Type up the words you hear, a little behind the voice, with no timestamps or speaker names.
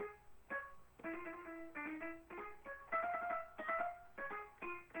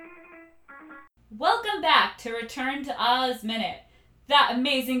Welcome back to Return to Oz Minute, that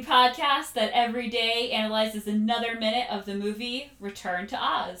amazing podcast that every day analyzes another minute of the movie Return to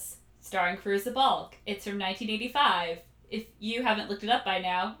Oz, starring Fairuza Balk. It's from 1985. If you haven't looked it up by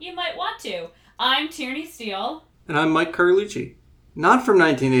now, you might want to. I'm Tierney Steele. And I'm Mike Carlucci. Not from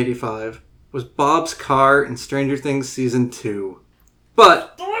 1985, was Bob's Car in Stranger Things Season 2.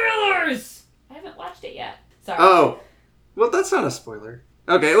 But... Spoilers! I haven't watched it yet. Sorry. Oh. Well, that's not a spoiler.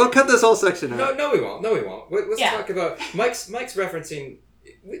 Okay, we'll cut this whole section out. No, we won't. Let's talk about... Mike's referencing...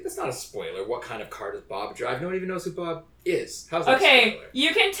 That's not a spoiler. What kind of car does Bob drive? No one even knows who Bob is. How's that a spoiler?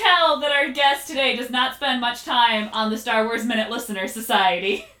 You can tell that our guest today does not spend much time on the Star Wars Minute Listener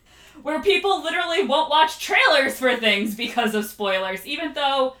Society, where people literally won't watch trailers for things because of spoilers, even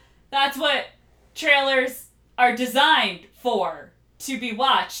though that's what trailers are designed for, to be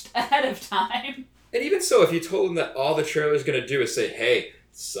watched ahead of time. And even so, if you told them that all the trailer's going to do is say, hey,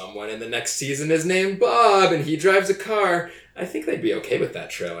 someone in the next season is named Bob and he drives a car, I think they'd be okay with that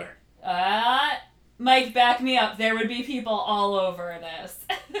trailer. Mike, back me up. There would be people all over this.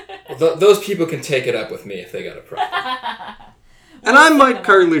 Those people can take it up with me if they got a problem. And I'm Mike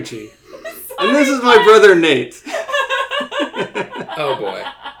Carlucci. And this is my brother Nate. Oh boy.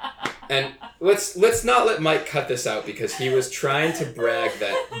 And let's not let Mike cut this out because he was trying to brag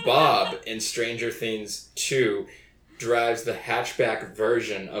that Bob in Stranger Things 2 drives the hatchback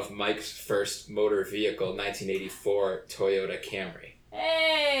version of Mike's first motor vehicle, 1984 Toyota Camry.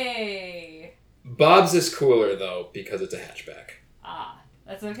 Hey! Bob's is cooler though because it's a hatchback.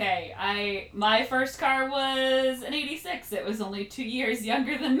 That's okay. My first car was an 86. It was only 2 years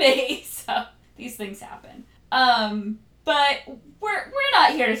younger than me, so these things happen. But we're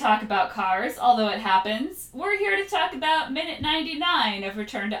not here to talk about cars, although it happens. We're here to talk about minute 99 of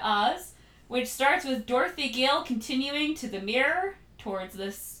Return to Oz, which starts with Dorothy Gale continuing to the mirror towards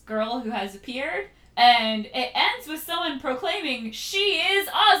this girl who has appeared, and it ends with someone proclaiming, "She is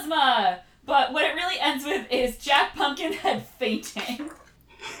Ozma!" But what it really ends with is Jack Pumpkinhead fainting.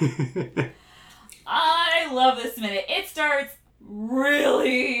 I love this minute. It starts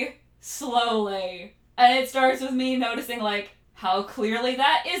really slowly. And it starts with me noticing, how clearly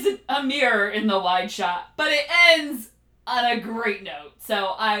that isn't a mirror in the wide shot. But it ends on a great note.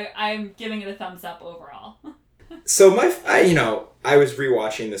 So I'm giving it a thumbs up overall. So I was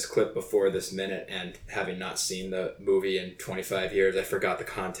rewatching this clip before this minute, and having not seen the movie in 25 years, I forgot the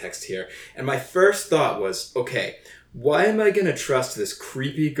context here. And my first thought was, okay, why am I going to trust this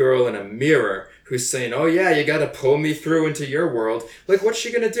creepy girl in a mirror who's saying, oh yeah, you got to pull me through into your world? What's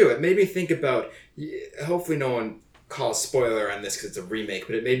she going to do? It made me think about, hopefully no one calls spoiler on this because it's a remake,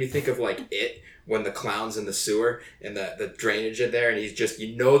 but it made me think of It, when the clown's in the sewer and the drainage in there, and he's just,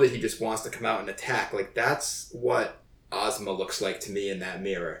 that he just wants to come out and attack. That's what Ozma looks like to me in that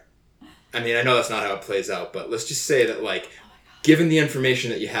mirror. I mean, I know that's not how it plays out, but let's just say that, given the information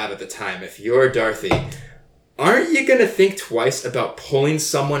that you have at the time, if you're Dorothy, aren't you going to think twice about pulling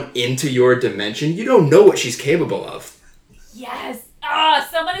someone into your dimension? You don't know what she's capable of. Yes!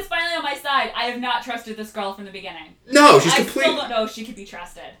 Someone is finally on my side. I have not trusted this girl from the beginning. No, she's complete. I still don't know if she could be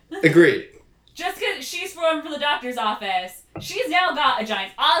trusted. Agreed. Just because she's from the doctor's office, she's now got a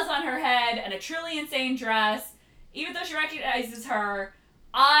giant Oz on her head and a truly insane dress. Even though she recognizes her,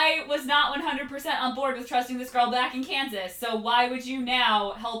 I was not 100% on board with trusting this girl back in Kansas. So why would you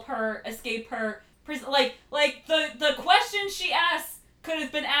now help her escape her prison? The question she asked could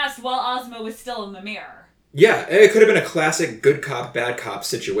have been asked while Ozma was still in the mirror. Yeah, it could have been a classic good cop, bad cop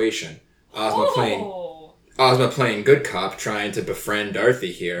situation. Ozma playing good cop, trying to befriend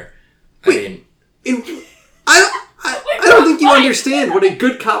Dorothy here. I don't think you understand what a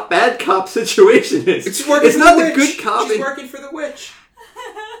good cop, bad cop situation is. It's not the good cop. She's working for the witch.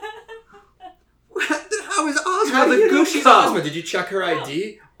 How is Ozma How the do you know good she's cop? Ozma? Did you check her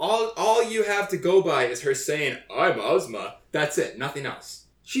ID? All you have to go by is her saying, "I'm Ozma." That's it. Nothing else.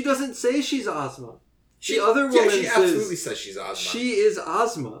 She doesn't say she's Ozma. She absolutely says she's Ozma. She is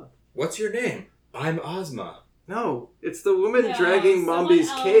Ozma. What's your name? I'm Ozma. No, it's the woman dragging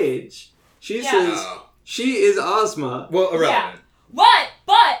Mombi's cage. She says she is Ozma. Well, irrelevant. Yeah.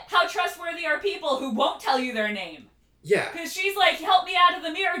 But how trustworthy are people who won't tell you their name? Yeah. Because she's like, help me out of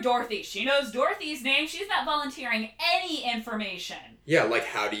the mirror, Dorothy. She knows Dorothy's name. She's not volunteering any information. Yeah,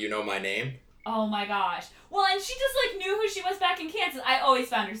 how do you know my name? Oh my gosh. Well, and she just knew who she was back in Kansas. I always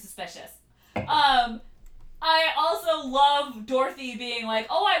found her suspicious. I also love Dorothy being like,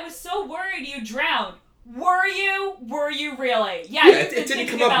 oh, I was so worried you drowned. Were you? Were you really? Yeah, you've been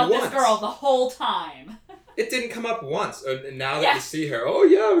thinking about this girl the whole time. It didn't come up once. And now that you see her, oh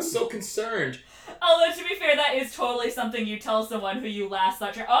yeah, I was so concerned. Although, to be fair, that is totally something you tell someone who you last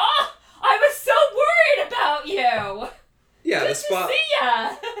thought, oh, I was so about you. Yeah, Good to see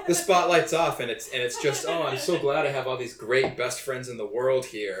ya. the spotlight's off, and it's just, oh, I'm so glad I have all these great best friends in the world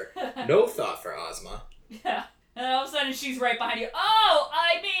here. No thought for Ozma. Yeah. And then all of a sudden she's right behind you. Oh,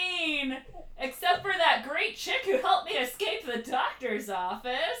 I mean, except for that great chick who helped me escape the doctor's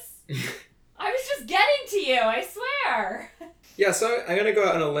office. I was just getting to you, I swear. Yeah, so I'm gonna go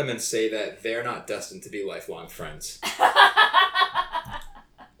out on a limb and say that they're not destined to be lifelong friends.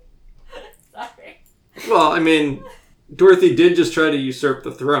 Sorry. Well, I mean, Dorothy did just try to usurp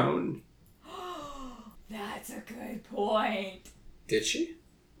the throne. That's a good point. Did she?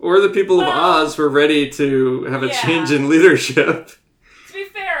 Or the people of Well, Oz were ready to have a yeah. change in leadership. To be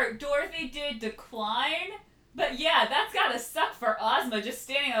fair, Dorothy did decline, but yeah, that's gotta suck for Ozma just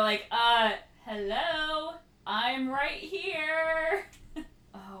standing there like, hello, I'm right here.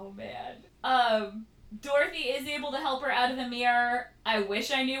 Oh man. Dorothy is able to help her out of the mirror. I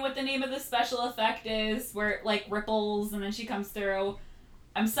wish I knew what the name of the special effect is, where it like ripples and then she comes through.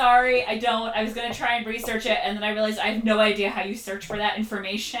 I'm sorry, I don't. I was gonna try and research it, and then I realized I have no idea how you search for that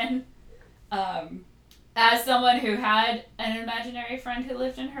information. As someone who had an imaginary friend who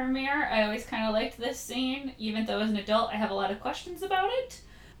lived in her mirror, I always kind of liked this scene, even though as an adult I have a lot of questions about it.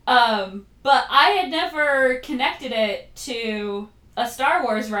 But I had never connected it to a Star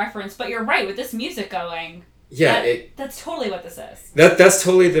Wars reference, but you're right, with this music going. Yeah, That's totally what this is. that's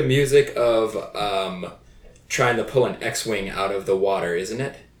totally the music of trying to pull an X-wing out of the water, isn't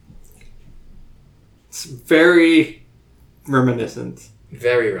it? It's very reminiscent.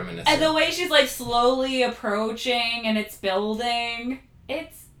 Very reminiscent. And the way she's like slowly approaching and it's building,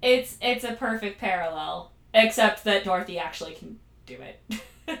 it's a perfect parallel. Except that Dorothy actually can do it.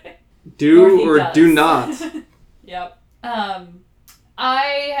 Do Dorothy or does. do not. Yep.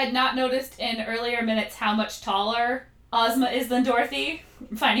 I had not noticed in earlier minutes how much taller Ozma is than Dorothy.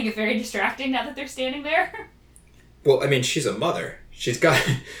 I'm finding it very distracting now that they're standing there. Well, I mean, she's a mother. She's got...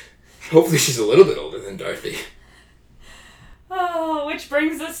 Hopefully she's a little bit older than Dorothy. Oh, which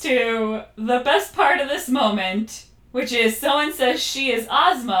brings us to the best part of this moment, which is someone says she is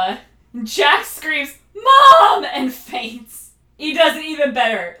Ozma, and Jack screams, "Mom!" and faints. He does it even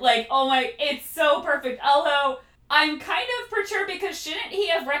better. Like, oh my, it's so perfect. Although, I'm kind of perturbed because shouldn't he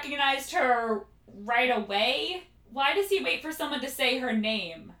have recognized her right away? Why does he wait for someone to say her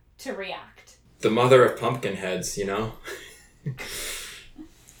name to react? The mother of Pumpkinheads, you know?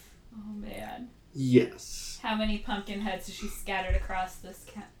 Oh man. Yes. How many pumpkin heads has she scattered across this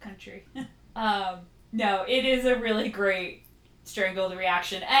country? No, it is a really great strangled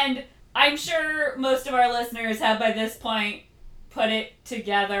reaction. And I'm sure most of our listeners have by this point put it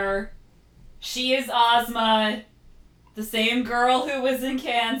together. She is Ozma, the same girl who was in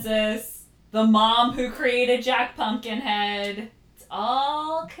Kansas, the mom who created Jack Pumpkinhead. It's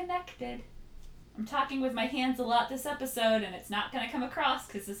all connected. I'm talking with my hands a lot this episode, and it's not going to come across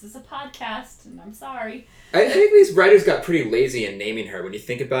because this is a podcast, and I'm sorry. I think these writers got pretty lazy in naming her. When you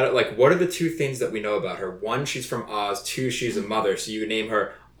think about it, like, what are the two things that we know about her? One, she's from Oz. Two, she's a mother. So you name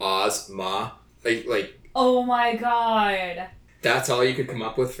her Ozma. Like. Oh my god. That's all you could come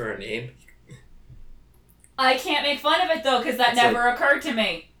up with for a name? I can't make fun of it, though, because that It's never occurred to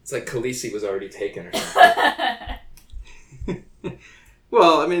me. It's like Khaleesi was already taken or something.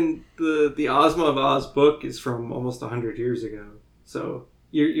 Well, I mean, the Ozma of Oz book is from almost 100 years ago. So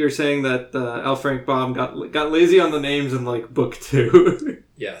you're saying that L. Frank Baum got lazy on the names in, like, book 2.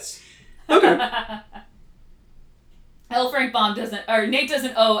 Yes. Okay. L. Frank Baum doesn't, or Nate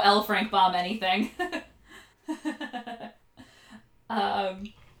doesn't owe L. Frank Baum anything.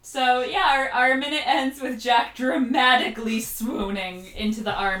 So yeah, our minute ends with Jack dramatically swooning into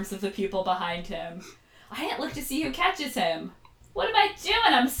the arms of the people behind him. I didn't look to see who catches him. What am I doing?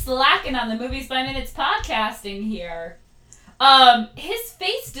 I'm slacking on the Movies by Minutes podcasting here. His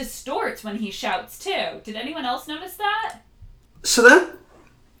face distorts when he shouts too. Did anyone else notice that? So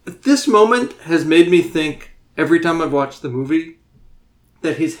this moment has made me think every time I've watched the movie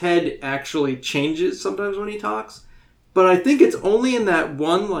that his head actually changes sometimes when he talks. But I think it's only in that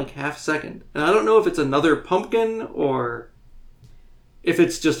one, like, half second. And I don't know if it's another pumpkin or if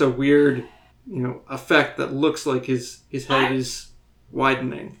it's just a weird, effect that looks like his head is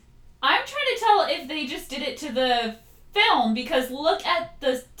widening. I'm trying to tell if they just did it to the film, because look at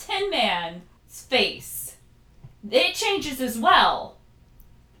the Tin Man's face. It changes as well.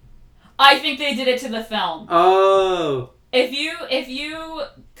 I think they did it to the film. Oh. If you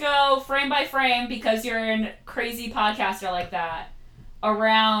go frame by frame, because you're a crazy podcaster like that,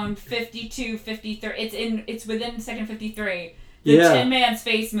 around 52, 53, it's within second 53. The Tin Man's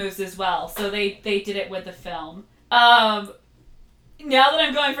face moves as well, so they did it with the film. Now that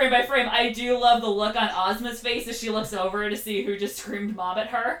I'm going frame by frame, I do love the look on Ozma's face as she looks over to see who just screamed mom at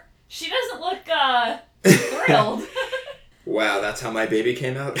her. She doesn't look, thrilled. Wow, that's how my baby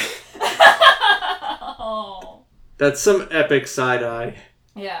came out? Oh. That's some epic side-eye.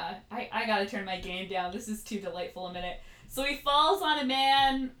 Yeah, I gotta turn my game down. This is too delightful a minute. So he falls on a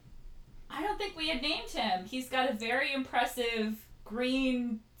man. I don't think we had named him. He's got a very impressive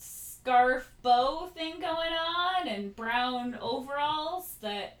green scarf bow thing going on and brown overalls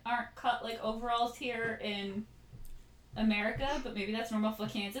that aren't cut like overalls here in America, but maybe that's normal for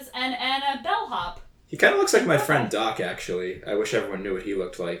Kansas. And a bellhop. He kind of looks like my friend Doc, actually. I wish everyone knew what he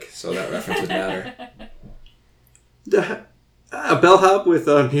looked like, so that reference would matter. A bellhop with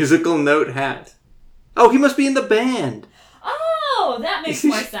a musical note hat. Oh, he must be in the band. Oh, that makes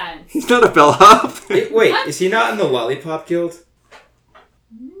more sense. He's not a bellhop. Wait, is he not in the Lollipop Guild?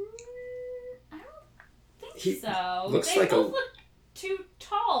 I don't think so. Looks they like both look too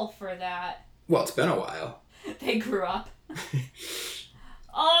tall for that. Well, it's been a while. They grew up.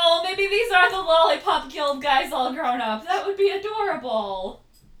 Oh, maybe these are the Lollipop Guild guys all grown up. That would be adorable.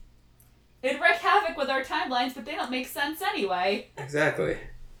 It'd wreak havoc with our timelines, but they don't make sense anyway. Exactly.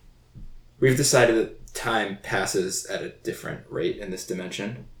 We've decided that time passes at a different rate in this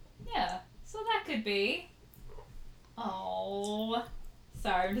dimension. Yeah, so that could be. Oh.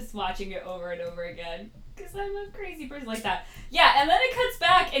 Sorry, I'm just watching it over and over again. Because I'm a crazy person like that. Yeah, and then it cuts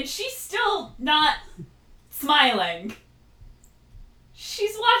back, and she's still not smiling.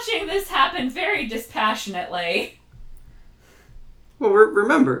 She's watching this happen very dispassionately. Well,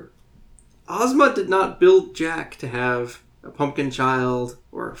 remember, Ozma did not build Jack to have a pumpkin child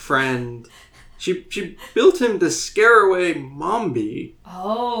or a friend. She built him to scare away Mombi.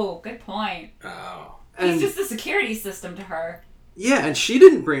 Oh, good point. Oh. And He's just a security system to her. yeah, and she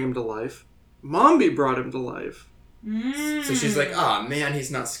didn't bring him to life. Mombi brought him to life. So she's like, oh man, he's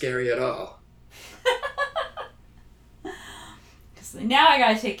not scary at all. So now I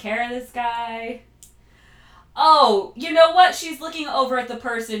gotta take care of this guy. Oh, you know what? She's looking over at the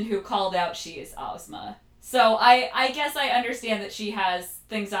person who called out she is Ozma. So I guess I understand that she has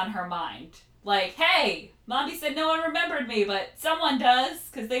things on her mind. Like, hey, Mombi said no one remembered me, but someone does,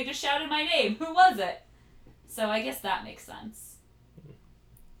 because they just shouted my name. Who was it? So I guess that makes sense.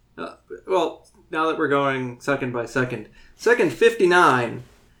 Well, now that we're going second by second. Second 59,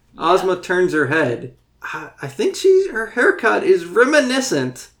 Ozma turns her head. I think her haircut is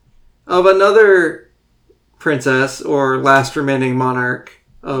reminiscent of another princess or last remaining monarch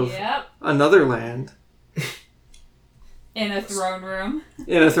of another land. In a throne room.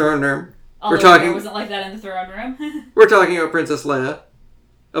 In a throne room. Although it wasn't like that in the throne room. We're talking about Princess Leia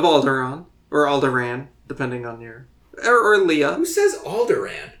of Alderaan, or Alderaan, depending on your... Or Leia. Who says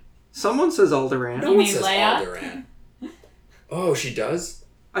Alderaan? Someone says Alderaan. No You one mean says Leia? Alderaan. Oh, she does?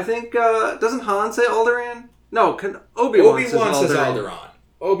 I think, doesn't Han say Alderaan? No, Obi-Wan says Alderaan. Alderaan.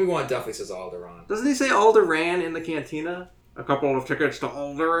 Obi-Wan definitely says Alderaan. Doesn't he say Alderaan in the cantina? A couple of tickets to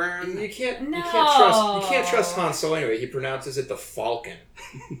Alderaan. You can't No. you can't trust Han Solo anyway. He pronounces it the Falcon.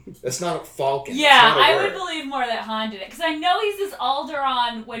 That's not a Falcon. Yeah, That's not a I word. would believe more that Han did it. Because I know he says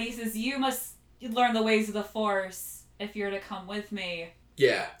Alderaan when he says, you must learn the ways of the Force if you're to come with me.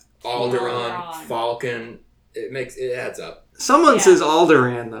 Yeah, Alderaan, Alderaan. Falcon. It adds up. Someone Yeah. says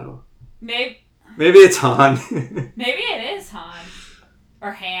Alderaan, though. Maybe Maybe it's Han. maybe it is Han.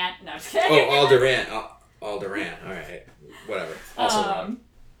 Or Han. No, just Oh, kidding. Alderaan. Alderaan. All right, whatever. Also wrong.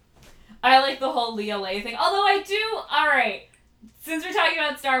 I like the whole Leia Leia thing. Although I do, alright, since we're talking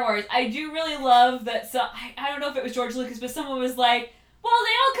about Star Wars, I do really love that, I don't know if it was George Lucas, but someone was like, well,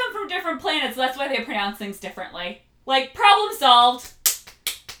 they all come from different planets, so that's why they pronounce things differently. Like, problem solved.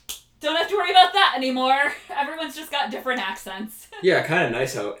 Don't have to worry about that anymore. Everyone's just got different accents. Yeah, kind of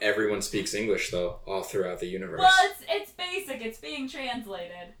nice how everyone speaks English though, all throughout the universe. Well, it's basic. It's being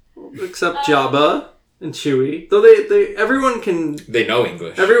translated. Except Jabba and Chewie. Though everyone can... They know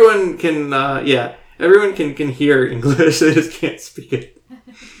English. Everyone can, everyone can hear English, they just can't speak it.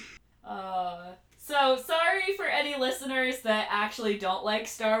 So sorry for any listeners that actually don't like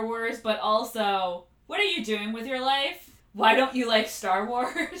Star Wars, but also, what are you doing with your life? Why don't you like Star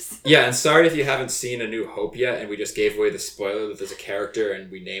Wars? Yeah, and sorry if you haven't seen A New Hope yet, and we just gave away the spoiler that there's a character,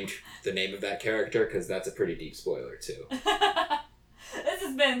 and we named the name of that character, because that's a pretty deep spoiler, too. This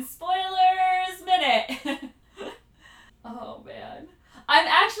has been Spoilers Minute. Oh, man. I'm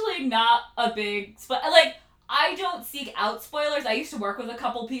actually not a big... I don't seek out spoilers. I used to work with a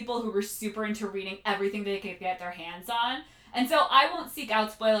couple people who were super into reading everything they could get their hands on. And so I won't seek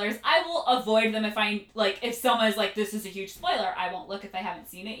out spoilers. I will avoid them if someone is like, this is a huge spoiler, I won't look if I haven't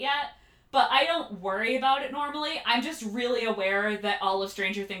seen it yet. but I don't worry about it normally. I'm just really aware that all of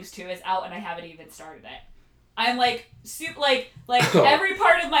Stranger Things 2 is out and I haven't even started it. I'm like, every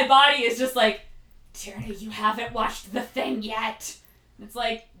part of my body is just like, Tierney, you haven't watched The Thing yet. It's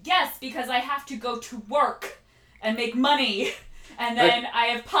like, yes, because I have to go to work and make money, and then I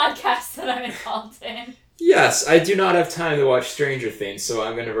have podcasts that I'm involved in. Yes, I do not have time to watch Stranger Things, so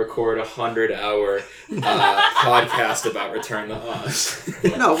I'm going to record a 100-hour podcast about Return to Oz.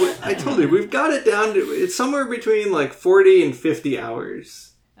 No, I told you, we've got it down to, it's somewhere between like 40 and 50 hours.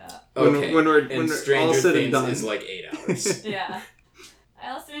 Okay, when we're and all Stranger said and Things done. is like 8 hours. Yeah. I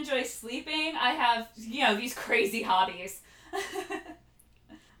also enjoy sleeping. I have, these crazy hobbies.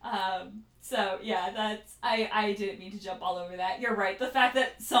 So yeah, that's, I didn't mean to jump all over that. You're right. The fact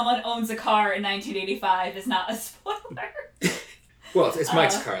that someone owns a car in 1985 is not a spoiler. Well, it's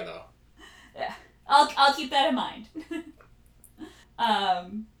Mike's car though. Yeah. I'll keep that in mind.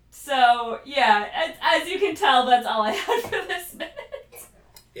 So yeah, as you can tell, that's all I had for this minute.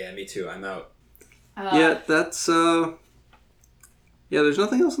 Yeah, me too. I'm out. That's there's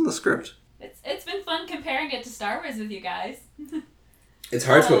nothing else in the script. It's been fun comparing it to Star Wars with you guys. It's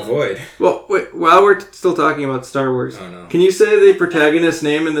hard to avoid. Well, wait, while we're still talking about Star Wars, Oh, no. can you say the protagonist's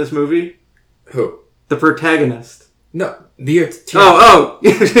name in this movie? Who? The protagonist. No, Oh,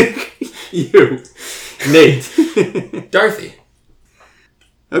 you, Nate. Dorothy.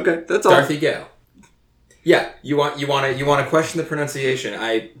 Okay, that's all. Dorothy Gale. Yeah, you want to question the pronunciation?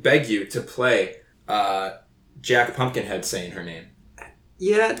 I beg you to play Jack Pumpkinhead saying her name.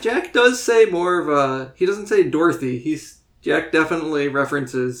 Yeah, Jack does say more of a. He doesn't say Dorothy. Jack definitely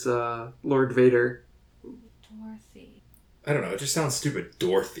references Lord Vader. Dorothy. I don't know. It just sounds stupid.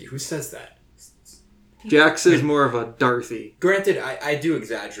 Dorothy. Who says that? Jack says more of a Dorothy. Granted, I do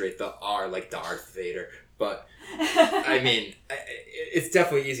exaggerate the R like Darth Vader, but I mean, it's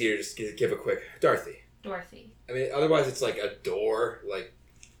definitely easier to just give a quick Dorothy. Dorothy. I mean, otherwise it's like a door, like,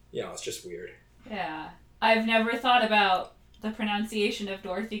 it's just weird. Yeah. I've never thought about the pronunciation of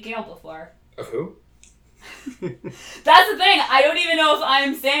Dorothy Gale before. Of who? That's the thing. I don't even know if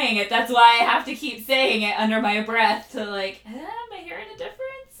I'm saying it. That's why I have to keep saying it under my breath to like, am I hearing a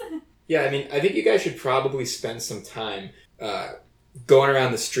difference? Yeah, I mean, I think you guys should probably spend some time going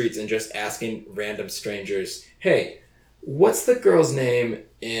around the streets and just asking random strangers, hey, what's the girl's name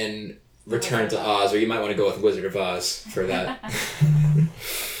in Return to Oz? Or you might want to go with Wizard of Oz for that.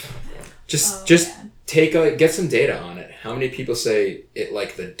 Just get some data on it. How many people say it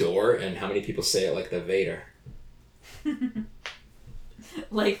like the door, and how many people say it like the Vader?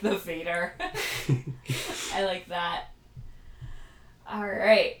 Like the Vader. I like that. All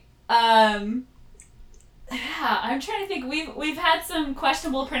right. I'm trying to think. We've had some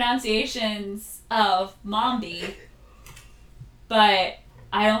questionable pronunciations of Mombi, but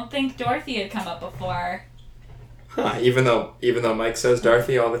I don't think Dorothy had come up before. Huh, even though Mike says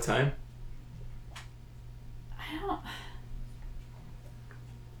Dorothy all the time?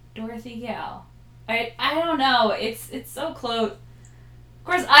 Dorothy Gale. I don't know. It's so close. Of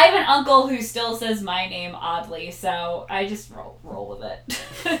course, I have an uncle who still says my name oddly, so I just roll with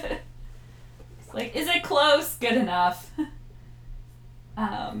it. It's like, is it close? Good enough.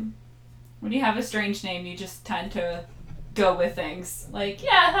 When you have a strange name, you just tend to go with things. Like,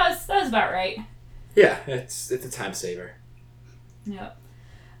 yeah, that was about right. Yeah, it's a time saver. Yep.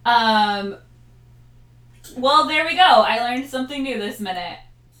 Well, there we go. I learned something new this minute.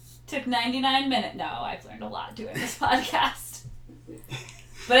 Took 99 minutes. No, I've learned a lot doing this podcast.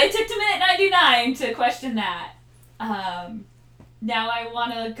 But it took to minute 99 to question that. Now I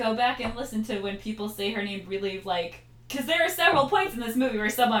want to go back and listen to when people say her name really, like... Because there are several points in this movie where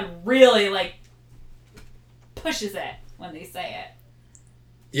someone really, like, pushes it when they say it.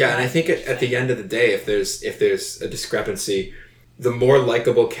 Yeah, and I think at the end of the day, if there's a discrepancy, the more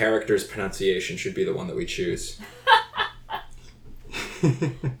likable character's pronunciation should be the one that we choose.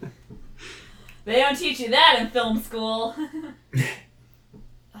 They don't teach you that in film school.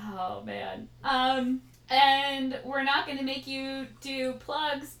 Oh, man. And we're not going to make you do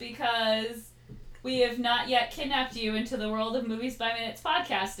plugs because we have not yet kidnapped you into the world of Movies by Minutes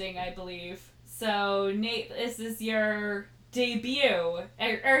podcasting, I believe. So, Nate, this is your debut.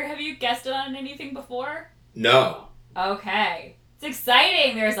 Or have you guested on anything before? No. Okay. It's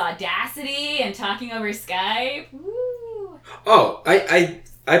exciting. There's Audacity and talking over Skype. Woo! Oh,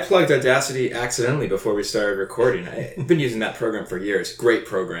 I plugged Audacity accidentally before we started recording. I've been using that program for years. Great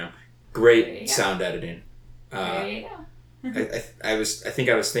program. Great sound editing. There you go. I think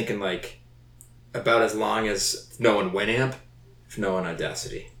I was thinking like about as long as knowing Winamp, knowing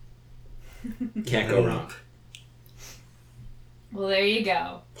Audacity. Can't go wrong. Well, there you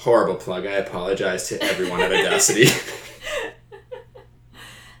go. Horrible plug. I apologize to everyone at Audacity.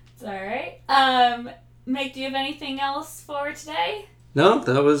 It's alright. Meg, do you have anything else for today? No,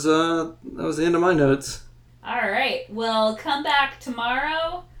 that was the end of my notes. Alright, well, come back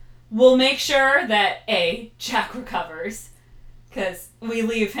tomorrow. We'll make sure that, Jack recovers. Because we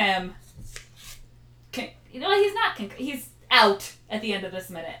leave him... he's out at the end of this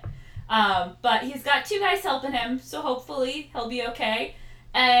minute. But he's got 2 guys helping him, so hopefully he'll be okay.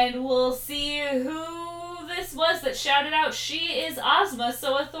 And we'll see who this was that shouted out, "She is Ozma,"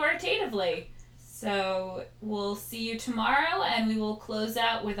 so authoritatively. So we'll see you tomorrow, and we will close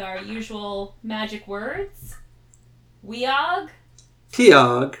out with our usual magic words. Weog.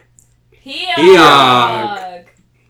 Tiog. Heog. Heog.